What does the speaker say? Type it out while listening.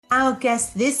Our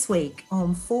guest this week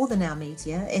on For the Now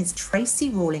Media is Tracy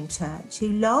Rawling Church,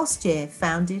 who last year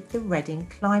founded the Reading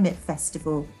Climate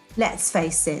Festival. Let's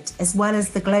face it, as well as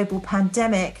the global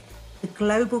pandemic, the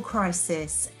global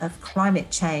crisis of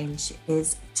climate change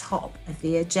is top of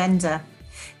the agenda.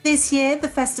 This year, the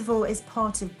festival is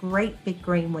part of Great Big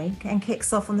Green Week and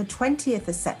kicks off on the 20th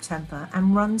of September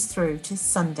and runs through to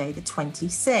Sunday the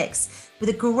 26th, with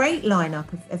a great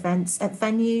lineup of events at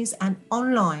venues and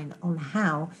online on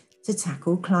how to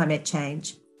tackle climate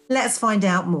change. Let's find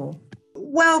out more.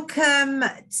 Welcome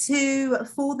to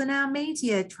For the Now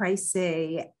Media,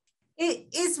 Tracy. It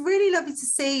is really lovely to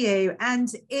see you, and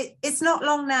it's not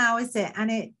long now, is it?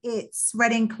 And it's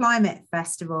Reading Climate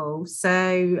Festival.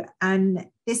 So, and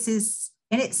this is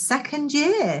in its second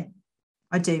year,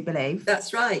 I do believe.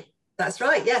 That's right.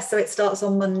 Yes. So it starts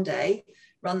on Monday,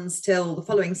 runs till the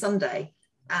following Sunday.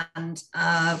 And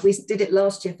we did it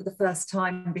last year for the first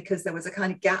time because there was a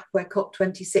kind of gap where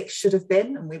COP26 should have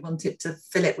been, and we wanted to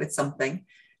fill it with something.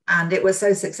 And it was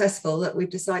so successful that we've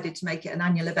decided to make it an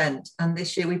annual event. And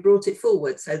this year we brought it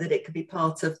forward so that it could be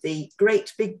part of the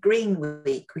Great Big Green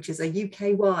Week, which is a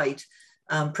UK-wide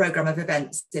programme of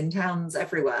events in towns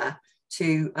everywhere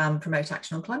to promote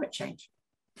action on climate change.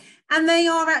 And they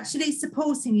are actually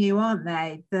supporting you, aren't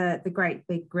they? The Great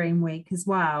Big Green Week as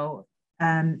well.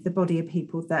 The body of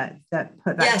people that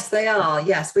put that. Yes, they are.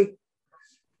 Yes,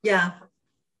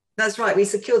 that's right. We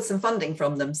secured some funding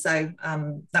from them, so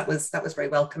that was very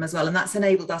welcome as well, and that's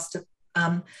enabled us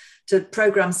to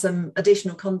programme some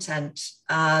additional content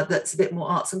that's a bit more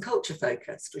arts and culture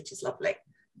focused, which is lovely.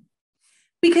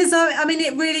 Because I mean,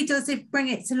 it really does bring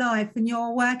it to life, and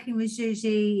you're working with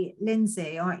Gigi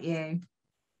Lindsay, aren't you?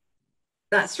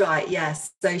 That's right.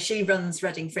 Yes. So she runs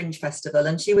Reading Fringe Festival,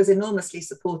 and she was enormously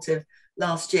supportive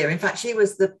last year. In fact, she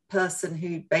was the person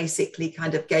who basically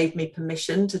kind of gave me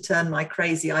permission to turn my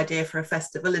crazy idea for a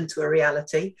festival into a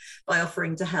reality by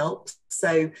offering to help.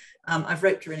 So I've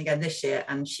roped her in again this year,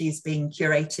 and she's been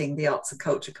curating the arts and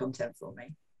culture content for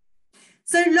me.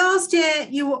 So last year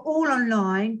you were all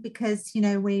online because, you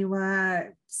know, we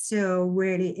were still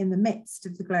really in the midst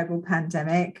of the global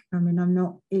pandemic. I mean, I'm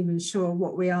not even sure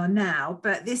what we are now,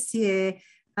 but this year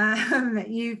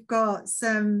you've got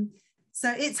some,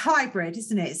 so it's hybrid,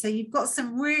 isn't it? So you've got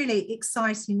some really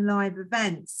exciting live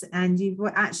events, and you've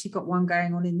actually got one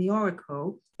going on in the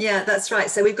Oracle. Yeah, that's right.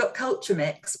 So we've got Culture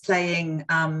Mix playing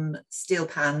Steel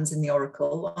Pans in the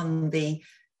Oracle on the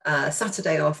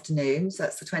Saturday afternoon, so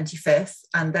that's the 25th,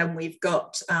 and then we've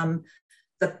got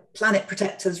the Planet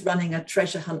Protectors running a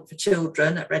treasure hunt for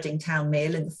children at Reading Town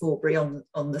Meal in the Forbury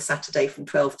on the Saturday from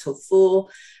 12 till 4.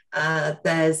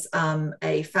 There's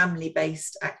a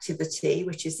family-based activity,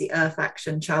 which is the Earth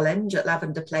Action Challenge at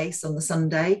Lavender Place on the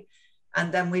Sunday.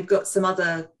 And then we've got some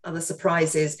other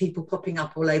surprises, people popping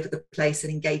up all over the place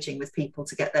and engaging with people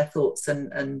to get their thoughts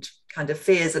and kind of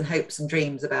fears and hopes and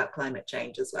dreams about climate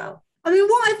change as well. I mean,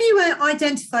 what have you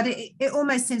identified? It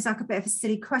almost seems like a bit of a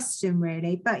silly question,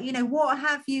 really, but, you know, what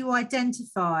have you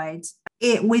identified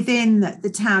it within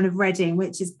the town of Reading,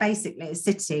 which is basically a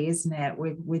city, isn't it,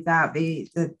 without the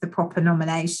proper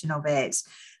nomination of it?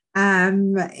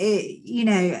 You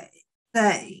know,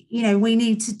 that, you know, we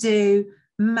need to do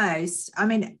most. I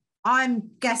mean, I'm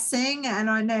guessing, and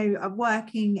I know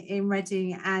working in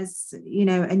Reading as, you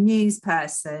know, a news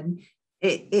person,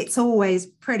 it's always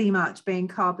pretty much been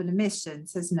carbon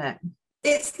emissions, isn't it?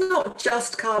 It's not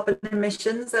just carbon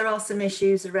emissions. There are some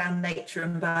issues around nature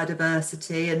and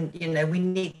biodiversity, and, you know, we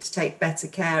need to take better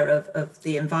care of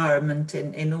the environment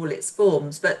in all its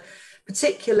forms, but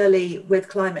particularly with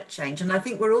climate change. And I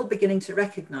think we're all beginning to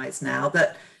recognise now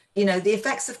that, you know, the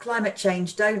effects of climate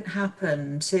change don't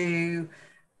happen to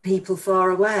people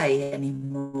far away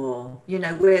anymore. You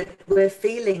know, we're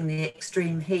feeling the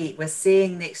extreme heat, we're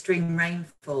seeing the extreme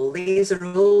rainfall. These are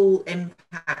all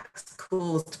impacts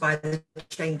caused by the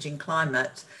changing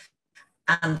climate,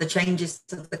 and the changes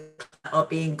to the climate are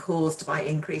being caused by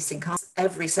increasing costs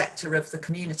every sector of the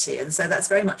community. And so that's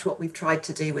very much what we've tried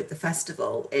to do with the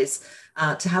festival, is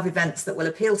to have events that will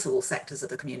appeal to all sectors of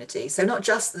the community. So not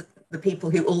just the people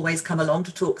who always come along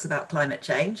to talks about climate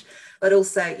change, but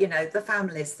also, you know, the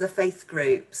families, the faith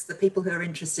groups, the people who are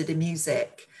interested in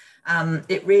music.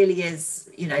 It really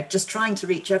is, you know, just trying to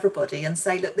reach everybody and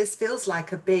say, look, this feels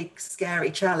like a big,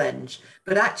 scary challenge,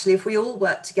 but actually, if we all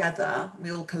work together,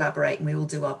 we all collaborate and we all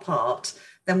do our part,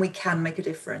 then we can make a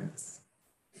difference.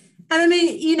 And I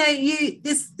mean, you know,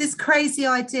 this crazy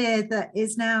idea that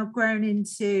is now grown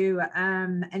into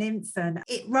an infant,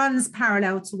 it runs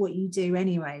parallel to what you do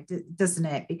anyway, doesn't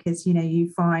it? Because, you know,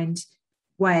 you find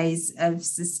ways of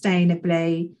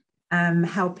sustainably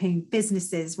helping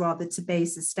businesses rather to be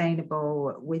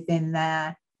sustainable within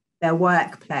their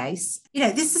workplace.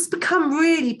 This has become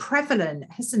really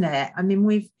prevalent, hasn't it? I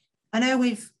mean, I know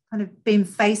we've kind of been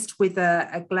faced with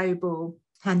a global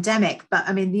pandemic, but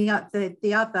I mean,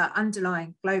 the other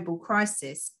underlying global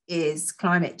crisis is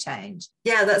climate change.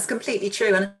 Yeah, that's completely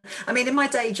true. And I mean, in my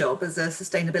day job as a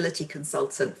sustainability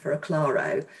consultant for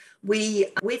Aclaro,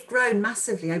 we've grown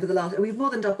massively we've more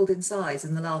than doubled in size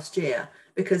in the last year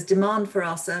because demand for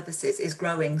our services is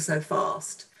growing so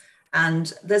fast.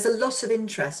 And there's a lot of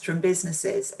interest from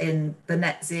businesses in the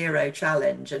net zero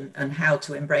challenge and how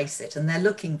to embrace it. And they're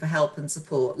looking for help and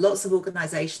support. Lots of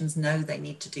organizations know they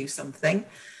need to do something,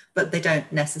 but they don't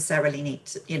necessarily need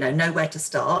to, know where to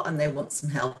start, and they want some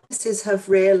help. Businesses have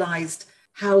realized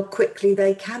how quickly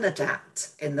they can adapt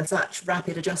in the such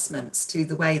rapid adjustments to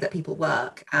the way that people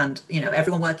work and,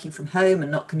 everyone working from home and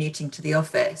not commuting to the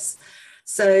office.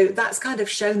 So that's kind of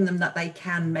shown them that they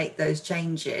can make those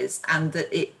changes and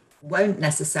that it won't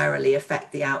necessarily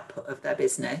affect the output of their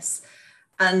business.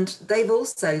 And they've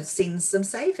also seen some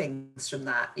savings from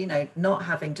that, not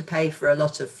having to pay for a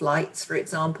lot of flights, for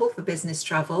example, for business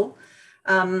travel,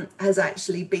 has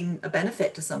actually been a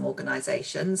benefit to some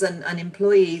organizations and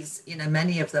employees,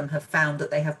 many of them have found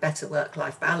that they have better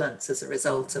work-life balance as a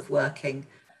result of working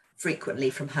frequently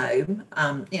from home,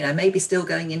 maybe still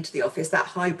going into the office. That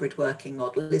hybrid working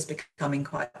model is becoming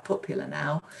quite popular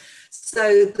now.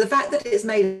 So the fact that it's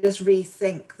made us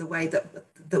rethink the way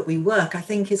that we work, I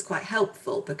think is quite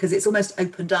helpful because it's almost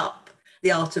opened up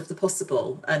the art of the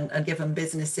possible and given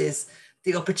businesses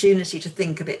the opportunity to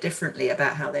think a bit differently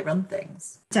about how they run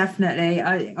things. Definitely.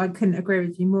 I couldn't agree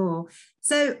with you more.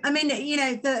 So, I mean,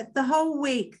 the whole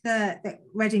week that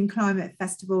Reading Climate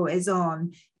Festival is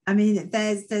on, I mean,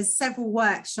 there's several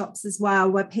workshops as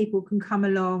well where people can come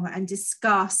along and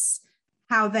discuss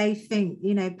how they think,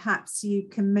 perhaps you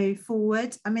can move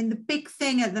forward. I mean, the big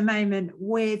thing at the moment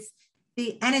with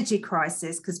the energy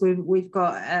crisis, because we've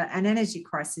got an energy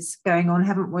crisis going on,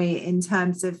 haven't we, in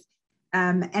terms of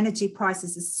energy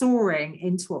prices are soaring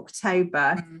into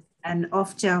October. Mm-hmm. And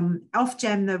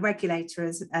Ofgem, the regulator,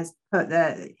 has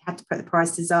had to put the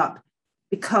prices up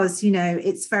because,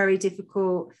 it's very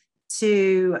difficult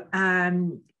to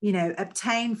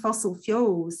obtain fossil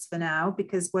fuels for now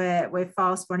because we're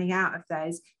fast running out of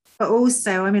those. But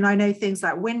also, I mean, I know things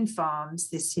like wind farms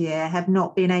this year have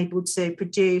not been able to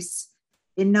produce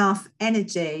enough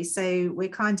energy, so we're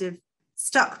kind of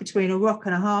stuck between a rock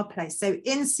and a hard place. So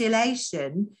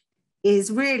insulation is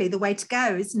really the way to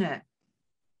go, isn't it?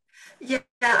 Yeah,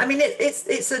 I mean,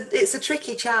 it's a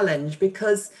tricky challenge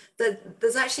because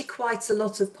there's actually quite a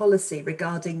lot of policy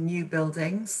regarding new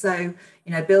buildings. So,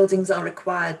 buildings are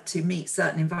required to meet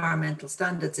certain environmental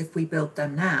standards if we build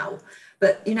them now.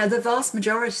 But, the vast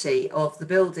majority of the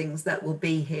buildings that will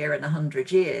be here in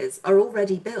 100 years are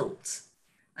already built.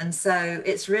 And so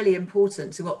it's really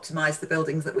important to optimize the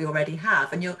buildings that we already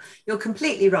have. And you're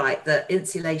completely right that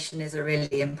insulation is a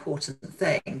really important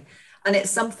thing. And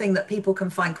it's something that people can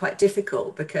find quite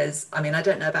difficult because, I mean, I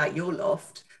don't know about your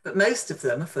loft, but most of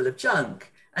them are full of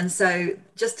junk. And so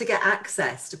just to get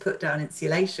access to put down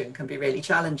insulation can be really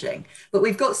challenging. But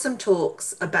we've got some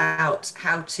talks about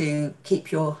how to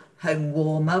keep your home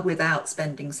warmer without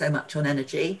spending so much on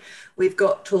energy. We've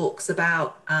got talks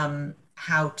about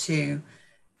how to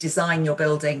design your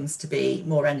buildings to be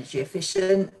more energy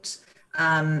efficient.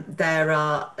 There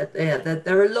are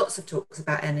lots of talks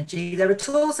about energy. There are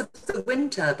tours of the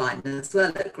wind turbine as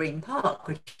well at Green Park,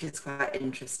 which is quite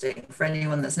interesting for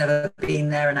anyone that's never been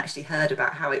there and actually heard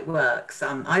about how it works.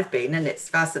 I've been and it's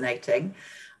fascinating.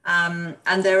 And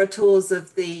there are tours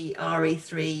of the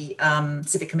RE3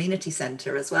 Civic Community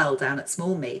Centre as well down at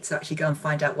Smallmead. So actually go and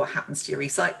find out what happens to your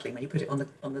recycling when you put it on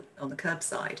the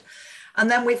curbside. And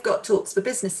then we've got talks for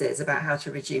businesses about how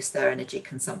to reduce their energy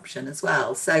consumption as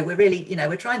well. So we're really,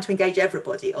 we're trying to engage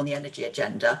everybody on the energy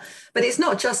agenda, but it's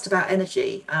not just about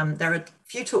energy. There are a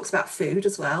few talks about food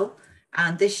as well.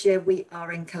 And this year we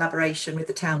are in collaboration with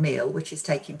the Town Meal, which is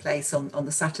taking place on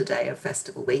the Saturday of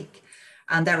Festival Week.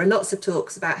 And there are lots of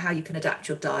talks about how you can adapt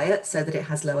your diet so that it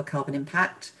has lower carbon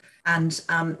impact. And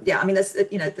I mean, there's,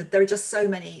 there are just so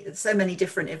many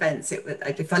different events.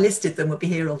 If I listed them, we'd be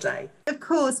here all day. Of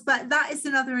course, but that is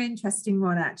another interesting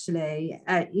one, actually.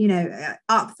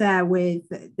 Up there with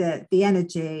the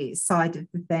energy side of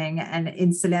the thing and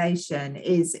insulation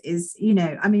is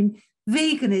I mean,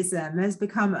 veganism has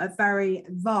become a very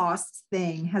vast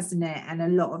thing, hasn't it? And a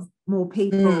lot of more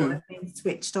people have been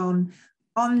switched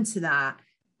onto that.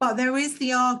 But there is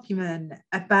the argument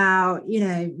about,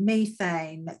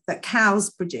 methane that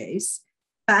cows produce.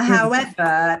 But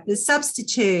however, the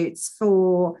substitutes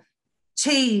for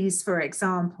cheese, for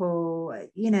example,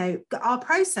 are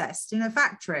processed in a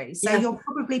factory. So you're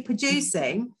probably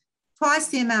producing twice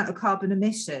the amount of carbon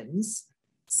emissions.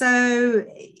 So,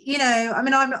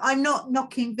 I'm not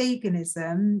knocking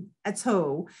veganism at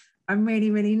all. I'm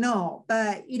really, really not.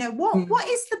 But, what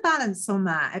is the balance on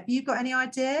that? Have you got any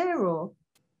idea or?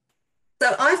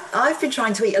 So I've been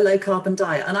trying to eat a low carbon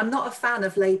diet, and I'm not a fan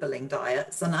of labeling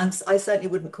diets, and I certainly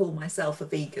wouldn't call myself a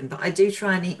vegan, but I do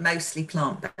try and eat mostly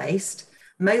plant based,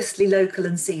 mostly local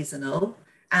and seasonal,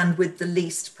 and with the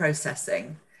least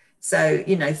processing. So,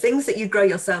 things that you grow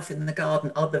yourself in the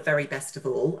garden are the very best of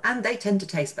all, and they tend to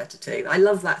taste better too. I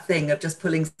love that thing of just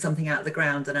pulling something out of the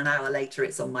ground and an hour later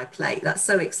it's on my plate. That's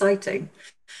so exciting.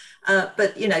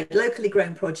 But locally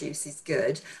grown produce is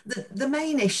good. The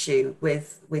main issue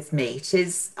with meat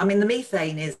is, I mean, the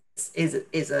methane is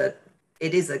a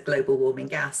global warming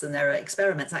gas, and there are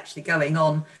experiments actually going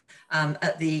on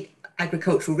at the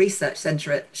Agricultural Research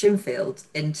Centre at Shinfield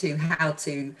into how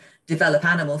to develop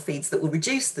animal feeds that will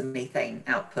reduce the methane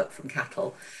output from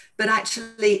cattle. But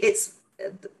actually, it's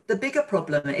the bigger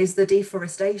problem is the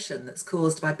deforestation that's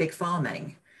caused by big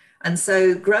farming. And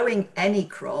so growing any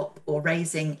crop or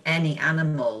raising any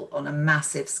animal on a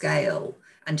massive scale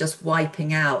and just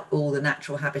wiping out all the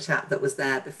natural habitat that was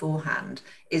there beforehand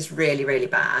is really, really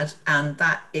bad. And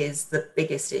that is the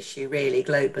biggest issue really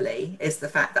globally, is the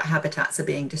fact that habitats are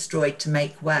being destroyed to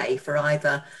make way for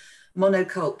either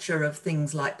monoculture of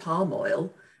things like palm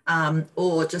oil,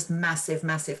 or just massive,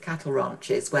 massive cattle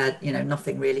ranches where,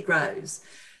 nothing really grows.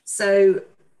 So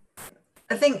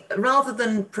I think rather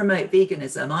than promote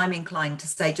veganism, I'm inclined to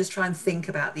say just try and think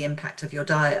about the impact of your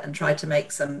diet and try to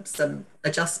make some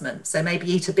adjustments. So maybe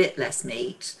eat a bit less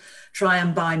meat, try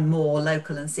and buy more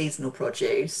local and seasonal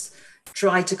produce,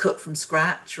 try to cook from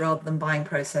scratch rather than buying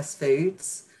processed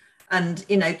foods, and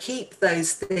keep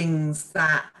those things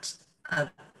that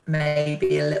may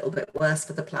be a little bit worse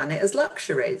for the planet as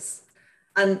luxuries.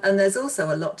 And there's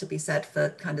also a lot to be said for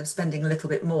kind of spending a little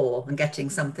bit more and getting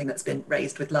something that's been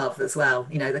raised with love as well.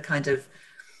 The kind of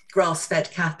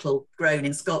grass-fed cattle grown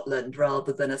in Scotland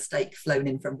rather than a steak flown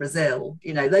in from Brazil.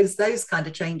 Those kind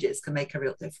of changes can make a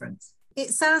real difference.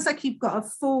 It sounds like you've got a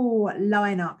full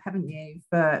lineup, haven't you,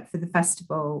 for the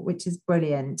festival, which is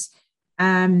brilliant.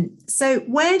 So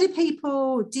where do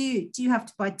people, do you have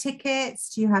to buy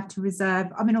tickets? Do you have to reserve?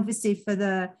 I mean, obviously for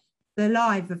the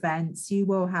live events, you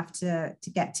will have to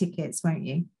get tickets, won't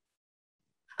you?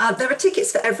 There are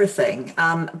tickets for everything,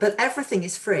 but everything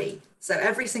is free. So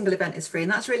every single event is free,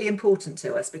 and that's really important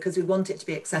to us because we want it to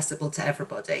be accessible to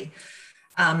everybody.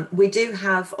 We do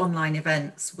have online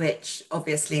events, which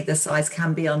obviously the size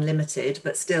can be unlimited,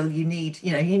 but still you need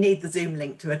the Zoom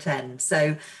link to attend.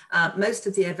 So most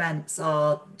of the events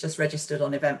are just registered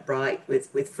on Eventbrite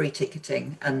with free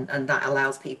ticketing, and that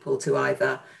allows people to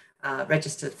either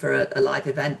register for a live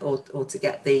event or to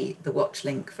get the watch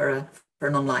link for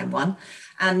an online one.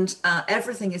 And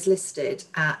everything is listed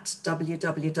at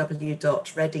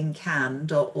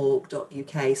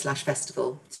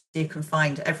www.readingcan.org.uk/festival. So you can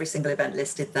find every single event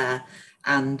listed there.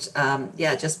 And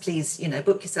just please,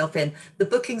 book yourself in. The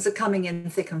bookings are coming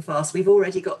in thick and fast. We've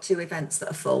already got 2 events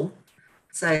that are full.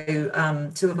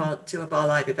 So two of our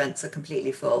live events are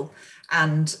completely full,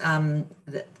 and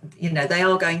they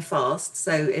are going fast.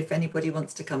 So if anybody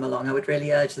wants to come along, I would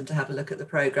really urge them to have a look at the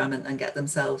programme and get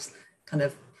themselves kind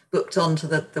of booked on to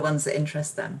the ones that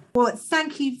interest them. Well,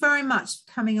 thank you very much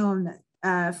for coming on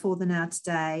For the Now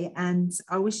today, and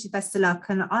I wish you best of luck,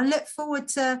 and I look forward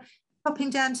to popping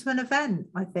down to an event,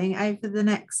 I think, over the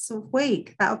next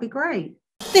week. That would be great.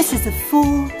 This is a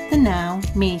For the Now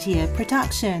media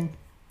production.